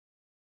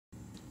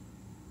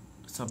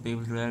So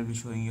people today I'll be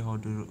showing you how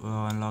to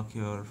unlock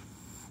your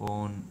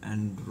phone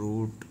and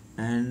root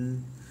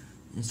and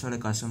install a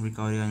custom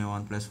recovery on your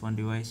Oneplus One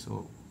device.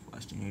 So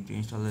first you need to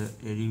install the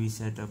ADB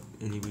setup,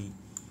 ADB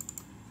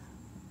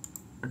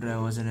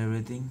drivers and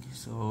everything.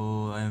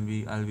 So I'll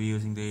be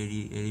using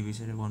the ADB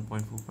setup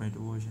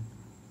 1.4.2 version.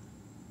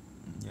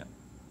 Yeah,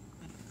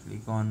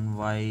 click on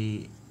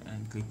Y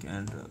and click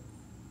enter.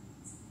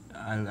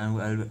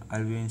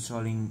 I'll be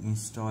installing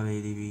install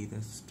ADB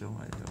the system.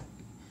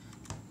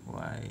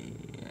 Why?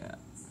 Yeah,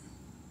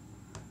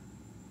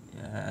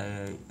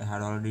 I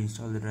had already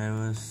installed the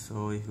drivers,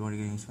 so if you want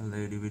to install the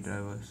ADB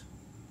drivers,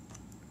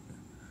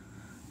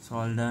 it's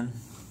all done.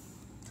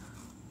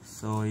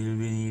 So you'll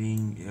be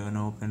needing an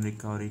open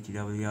recovery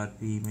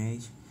twrp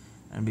image,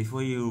 and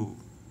before you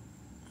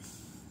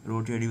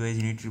root your device,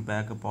 you need to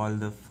back up all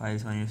the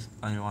files on your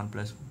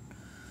Oneplus,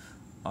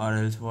 or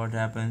else what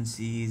happens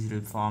is it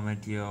will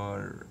format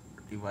your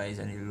device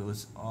and you'll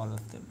lose all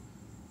of them.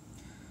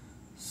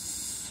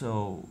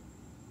 So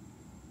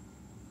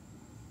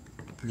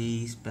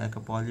please back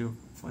up all your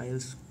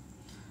files,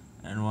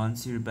 and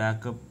once you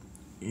back up,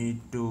 you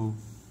need to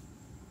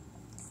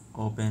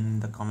open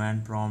the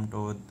command prompt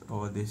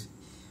over this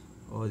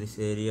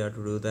area.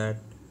 To do that,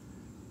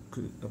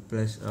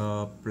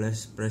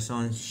 press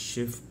on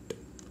shift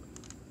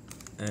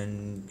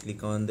and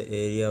click on the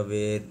area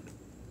where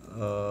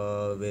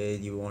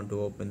you want to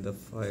open the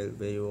file,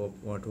 where you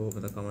want to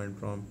open the command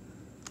prompt.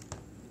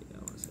 Yeah,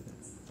 1 second.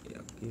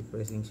 Yeah, keep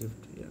pressing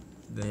shift. Yeah,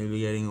 then you'll be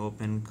getting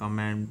open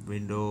command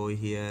window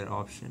here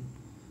option.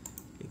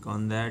 Click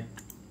on that.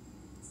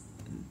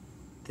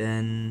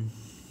 Then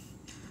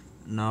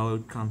now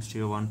it comes to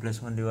your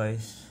Oneplus One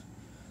device.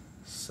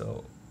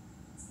 So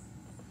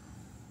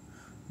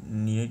you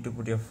need to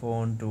put your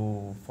phone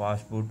to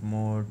fastboot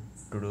mode.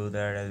 To do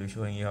that, I'll be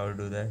showing you how to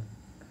do that.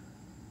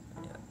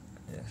 Yeah,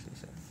 yes,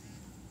 sir.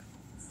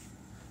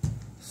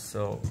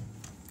 So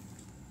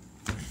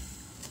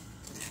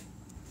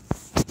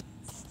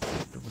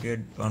to put your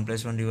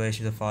Oneplus One device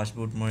to the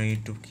fastboot mode, you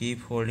need to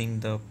keep holding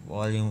the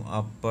volume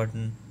up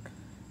button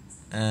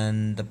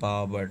and the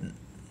power button.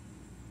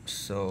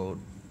 So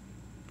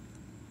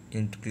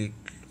you need to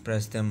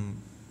press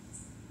them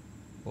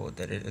both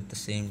at the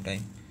same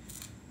time.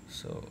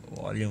 So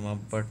volume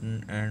up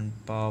button and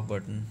power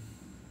button.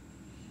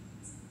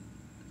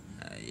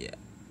 Yeah.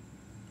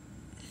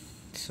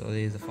 So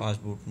this is the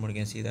fast boot mode. You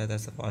can see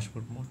that's the fast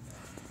boot mode.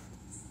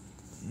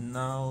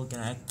 Now you can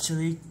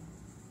actually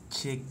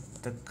check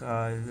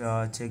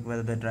check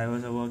whether the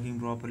drivers are working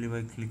properly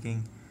by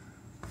clicking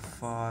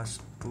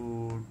fast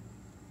boot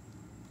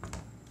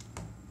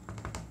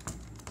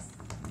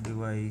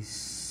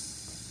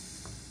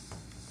device.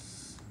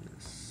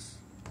 Yes.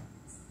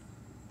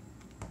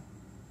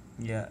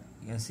 Yeah,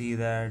 you can see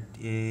that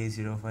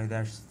A05,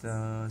 that's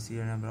the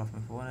serial number of my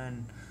phone,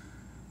 and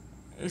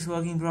it's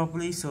working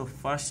properly. So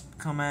first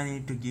command you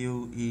need to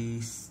give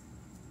is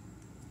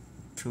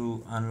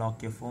to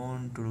unlock your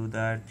phone. To do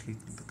that, click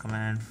the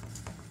command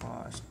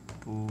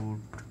fastboot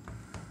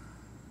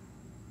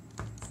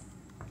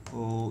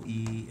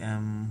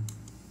OEM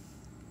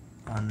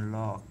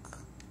unlock.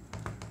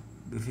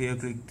 Before you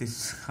click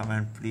this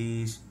command,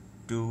 please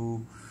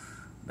do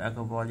back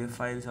up all your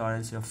files, or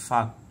else you're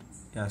fucked.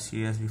 Yeah,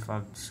 seriously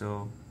fucked.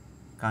 So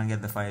can't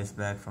get the files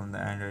back from the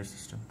Android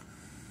system.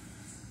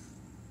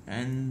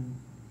 And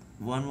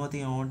one more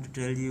thing I want to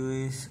tell you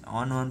is,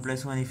 on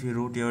Oneplus One, if you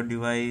root your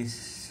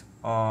device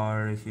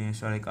or if you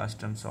install a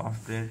custom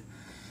software,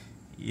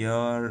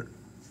 your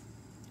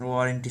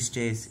warranty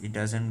stays, it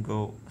doesn't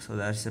go. So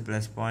that's the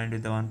plus point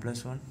with the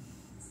Oneplus One.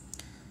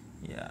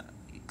 Yeah,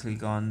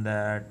 click on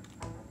that.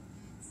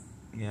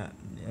 Yeah,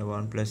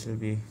 Oneplus will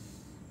be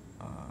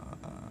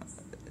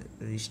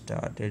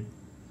restarted,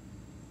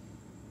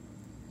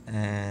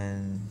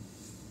 and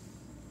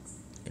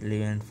it'll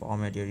even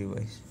format your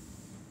device.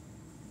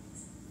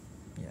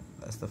 Yeah,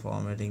 that's the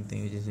formatting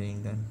thing which is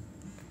being done.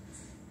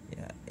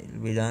 Yeah, it'll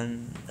be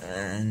done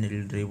and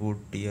it'll reboot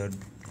your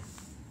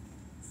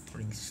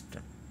operating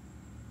system.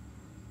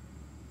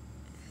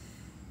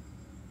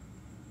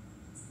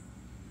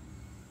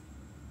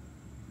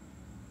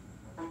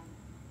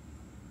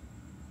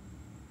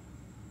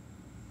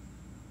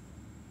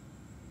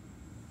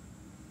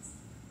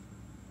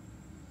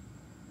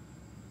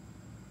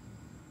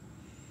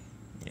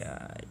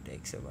 Yeah, it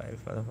takes a while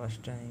for the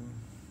first time.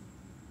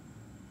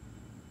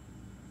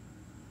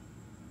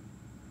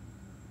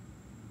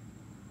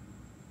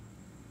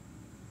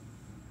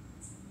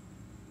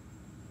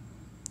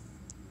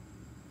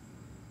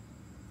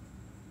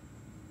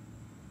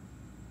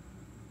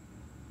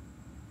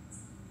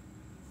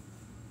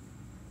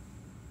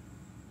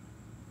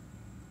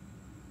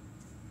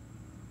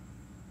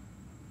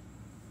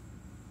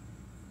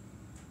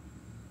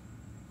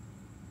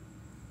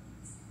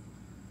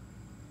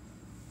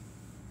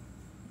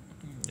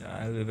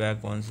 I'll be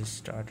back once it's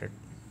started.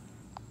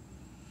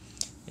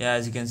 Yeah,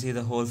 as you can see,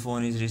 the whole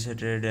phone is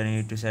resetted, and you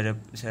need to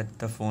set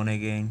the phone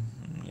again.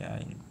 Yeah, I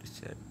need to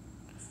set.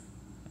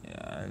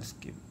 Yeah, I'll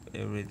skip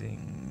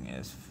everything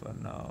as for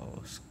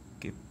now.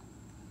 Skip.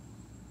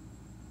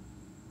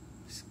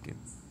 skip.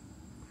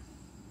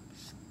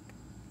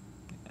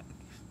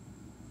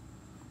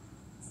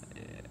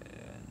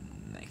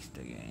 Next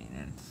again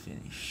and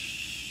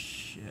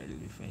finish. I'll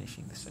be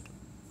finishing the setup.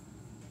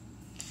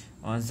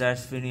 Once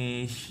that's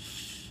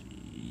finished,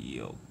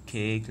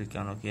 okay, click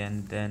on OK,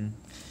 and then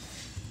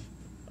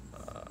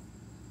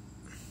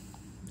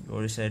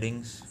go to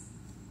settings.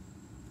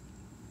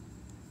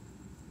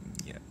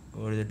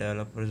 Go to the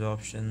developers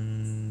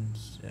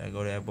options.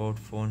 Go to about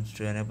phones.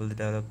 To enable the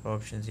developer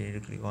options, you need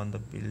to click on the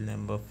build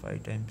number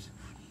 5 times.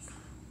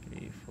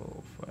 3,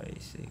 4, 5,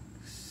 6,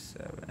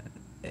 7,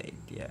 8.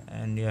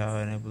 And you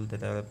have enabled the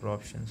developer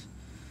options.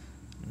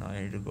 Now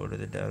you need to go to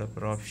the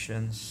developer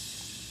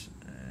options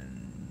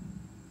and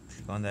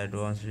click on the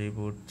advanced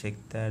reboot. Check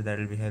that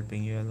will be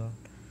helping you a lot.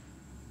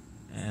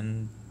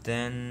 And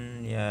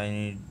then you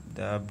need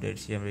the update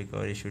CM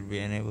recovery should be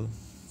enabled.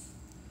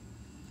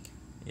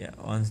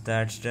 Once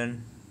that's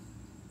done,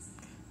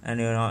 and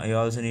you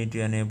also need to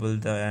enable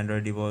the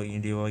Android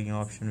debugging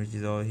option, which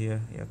is over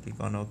here. Click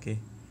on OK,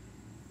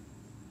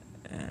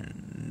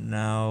 and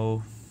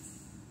now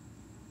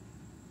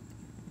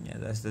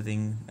that's the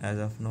thing as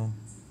of now.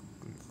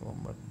 Click home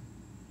button.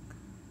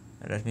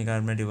 Let me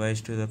connect my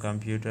device to the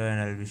computer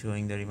and I'll be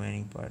showing the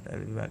remaining part. I'll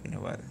be back in a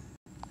while.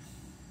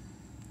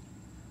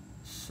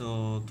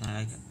 So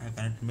I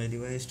connect my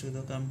device to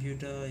the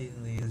computer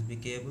using the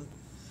USB cable.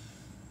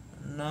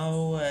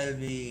 Now I'll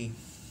be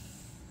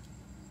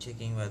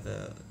checking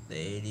whether the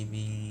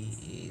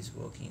ADB is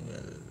working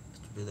well.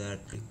 To do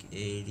that, click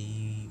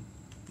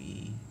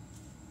ADB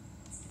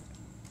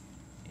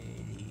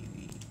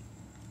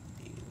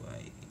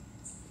device.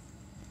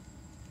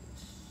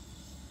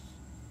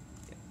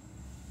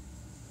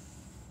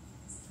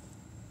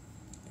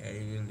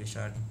 ADB will be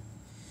starting.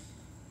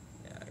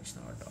 It's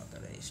not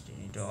authorized. You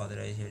need to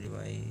authorize your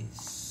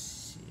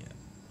device.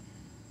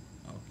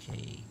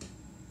 Okay.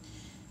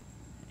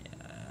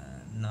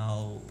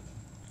 Now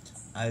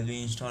I'll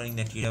be installing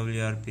the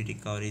twrp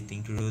recovery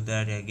thing. To do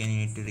that, again you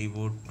need to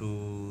reboot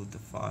to the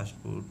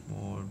fastboot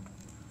mode.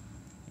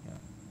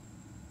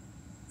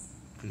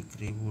 Click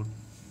reboot.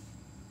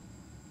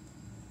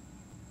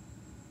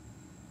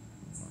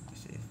 Not the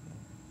safe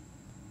mode.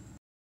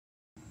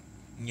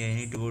 You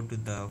need to go to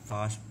the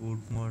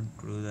fastboot mode.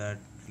 To do that,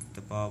 click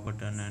the power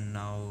button and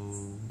now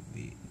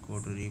we go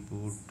to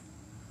reboot.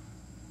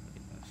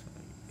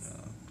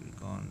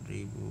 Click on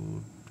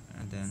reboot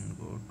and then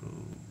go to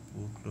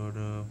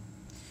bootloader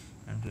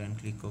and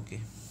click OK.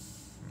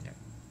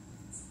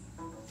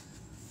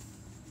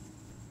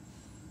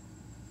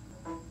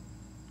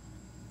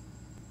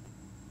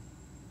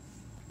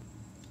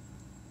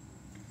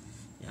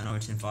 Now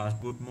it's in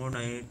fast boot mode.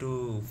 I need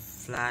to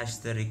flash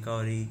the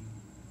recovery.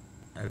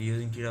 I'll be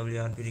using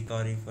twrp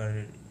recovery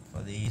for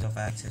the ease of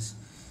access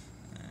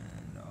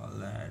and all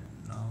that.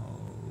 Now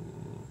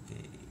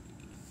okay,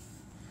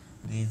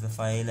 this is the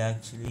file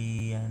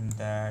actually, and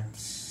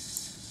that's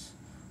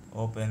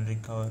open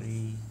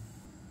recovery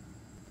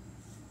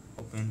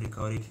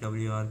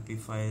twrp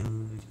file,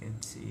 which you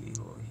can see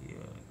over here.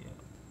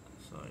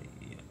 Open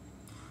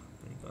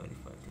recovery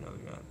file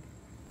twrp.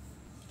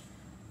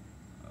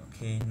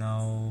 Okay,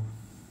 now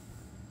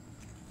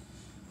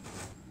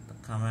the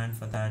command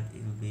for that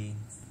will be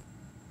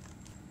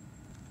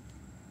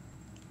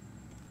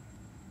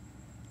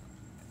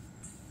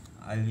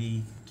I'll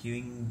be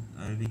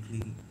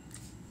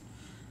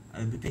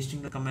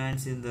pasting the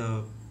commands in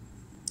the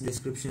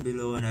description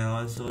below, and I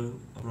also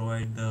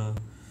provide the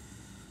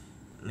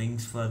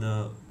links for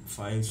the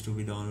files to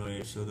be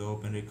downloaded. So the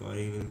open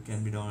recovery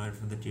can be downloaded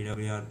from the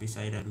twrp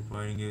site. I'll be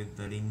providing you with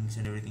the links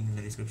and everything in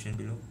the description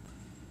below.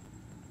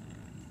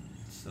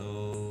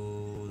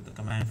 So the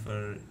command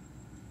for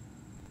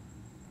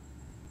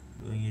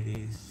doing it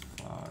is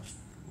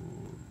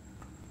fastboot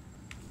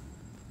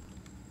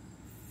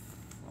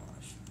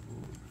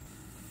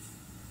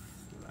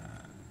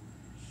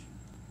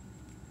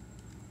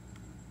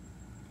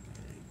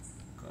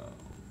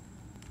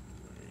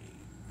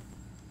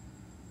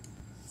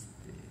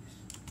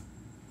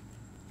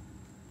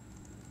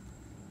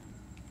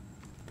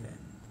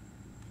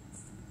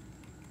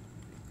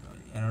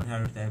I don't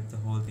have to type the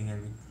whole thing. I'll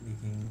be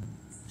clicking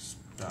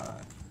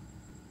start.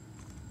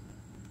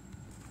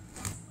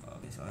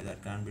 Okay, sorry,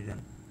 that can't be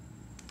done.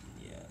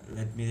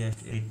 Let me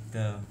just edit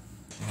the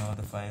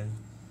file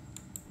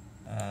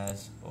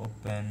as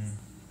open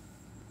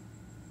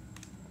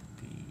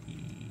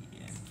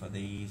and for the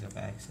ease of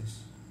access.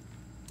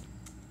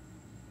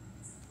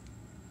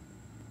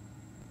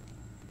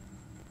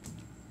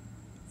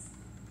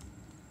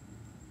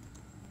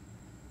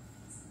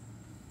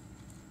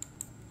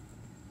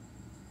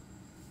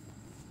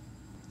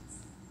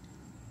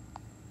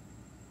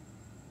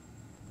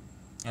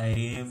 I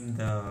rename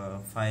the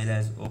file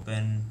as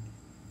open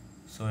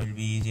so it will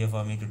be easier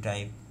for me to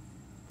type.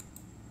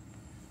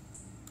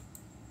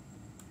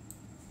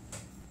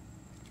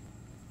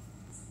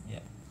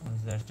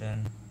 Once that's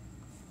done,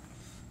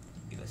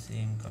 give the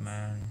same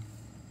command.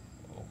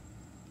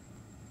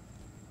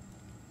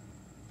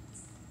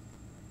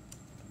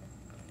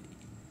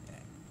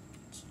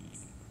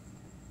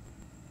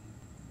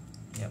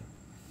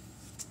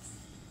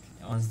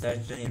 once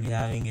that's done, you'll be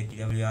having a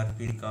twrp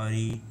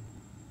recovery.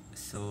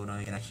 So now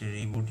you can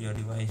actually reboot your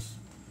device.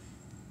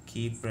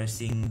 Keep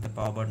pressing the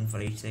power button for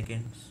 8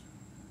 seconds.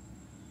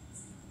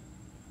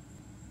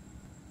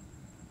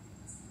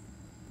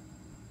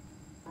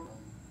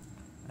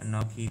 And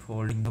now keep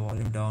holding the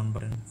volume down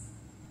button.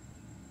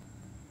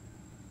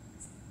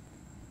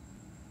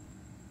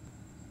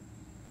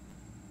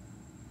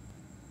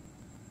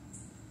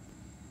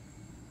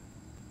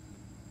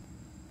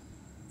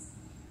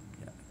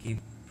 Yeah, keep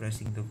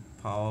pressing the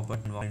power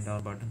button, volume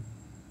down button.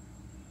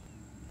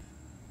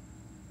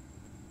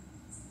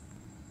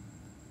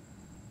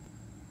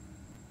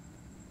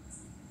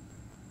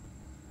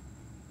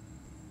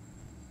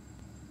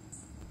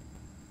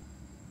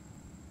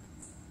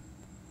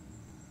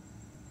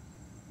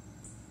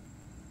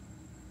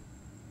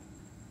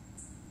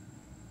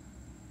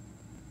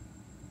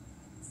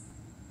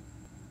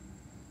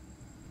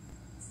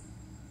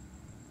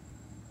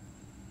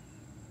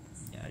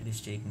 It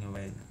is taking a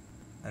while.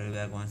 I'll be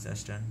back once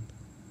that's done.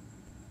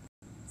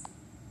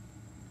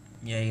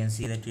 Yeah, you can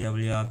see the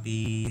twrp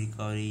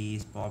recovery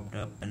is popped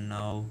up, and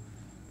now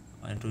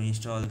to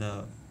install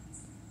the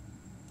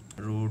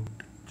root,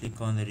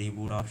 click on the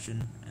reboot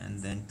option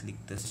and then click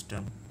the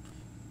system.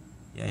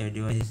 Yeah, your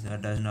device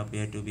doesn't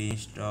appear to be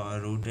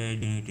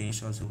rooted. You need to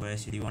install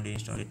supersuinstaller. You want to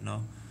install it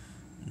now.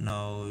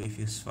 Now if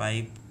you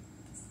swipe,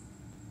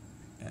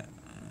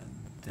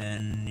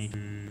 then it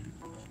will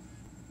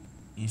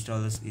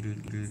install this. It'll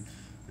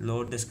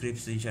load the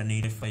scripts which are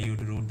needed for you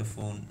to root the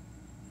phone.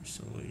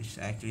 So it's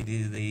actually,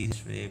 this is the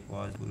easiest way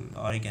possible,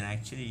 or you can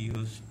actually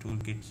use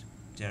toolkits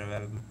which are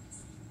available.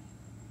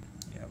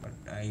 Yeah, but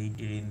I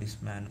did in this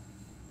manner.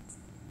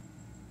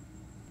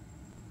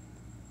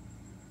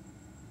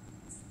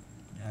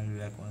 I'll be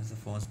back once the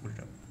phone's booted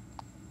up.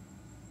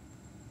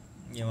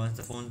 Yeah, once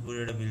the phone's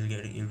booted up, you'll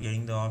be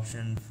getting the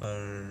option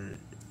for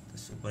the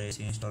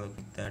supersuinstaller.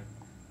 Click that.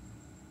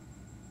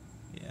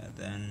 Yeah,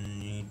 then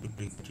you need to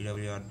click the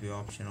twrp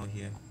option over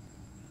here.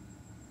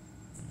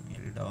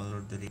 You'll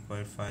download the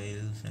required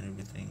files and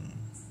everything.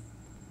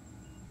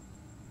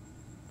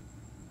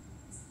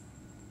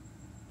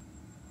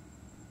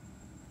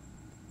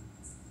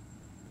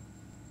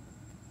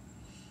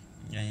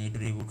 Yeah, you need to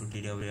reboot to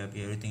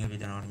twrp. Everything will be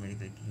done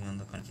automatically. Clicking on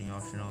the continue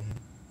option over here.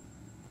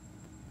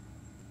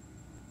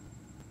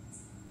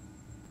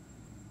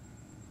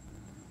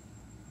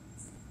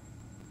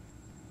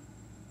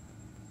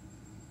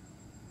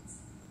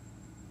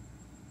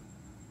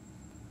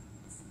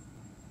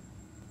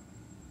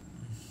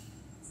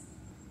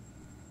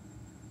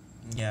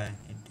 Yeah,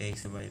 it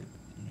takes a while.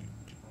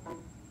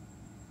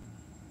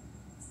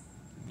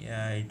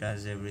 Yeah, it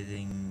does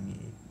everything.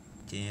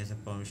 It changes the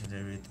permissions,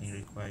 everything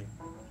required.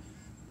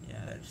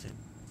 Yeah, that's it.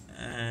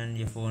 And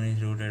your phone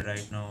is rooted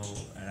right now,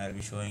 and I'll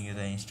be showing you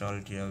the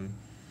install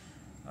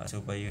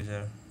super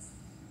user.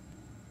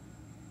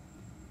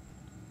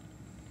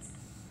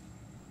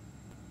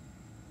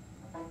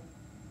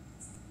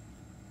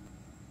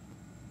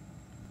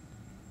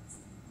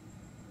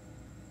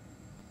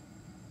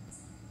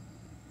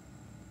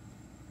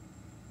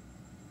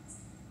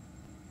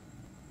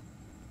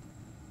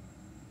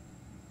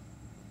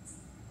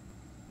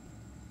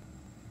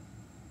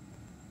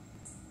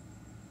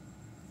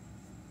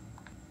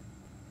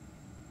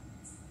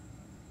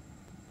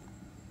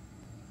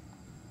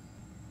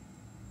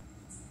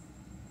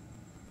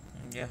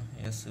 Yeah,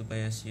 your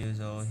superSU is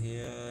over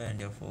here and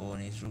your phone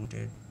is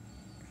rooted.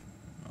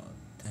 No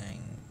thank.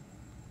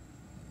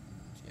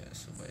 Yeah,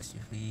 superSU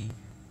free.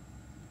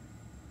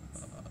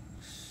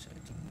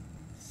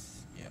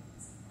 Settings. Yep.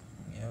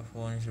 Your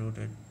phone is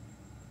rooted.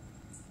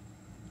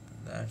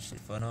 That's it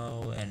for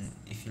now. And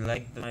if you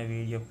liked my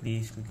video,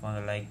 please click on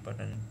the like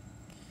button.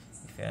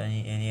 If you have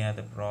any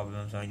other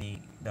problems or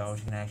any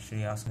doubts, you can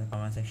actually ask in the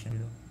comment section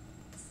below.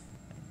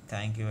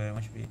 Thank you very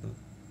much, people.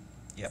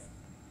 Yep.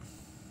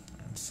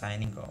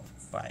 Signing off.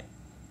 Bye.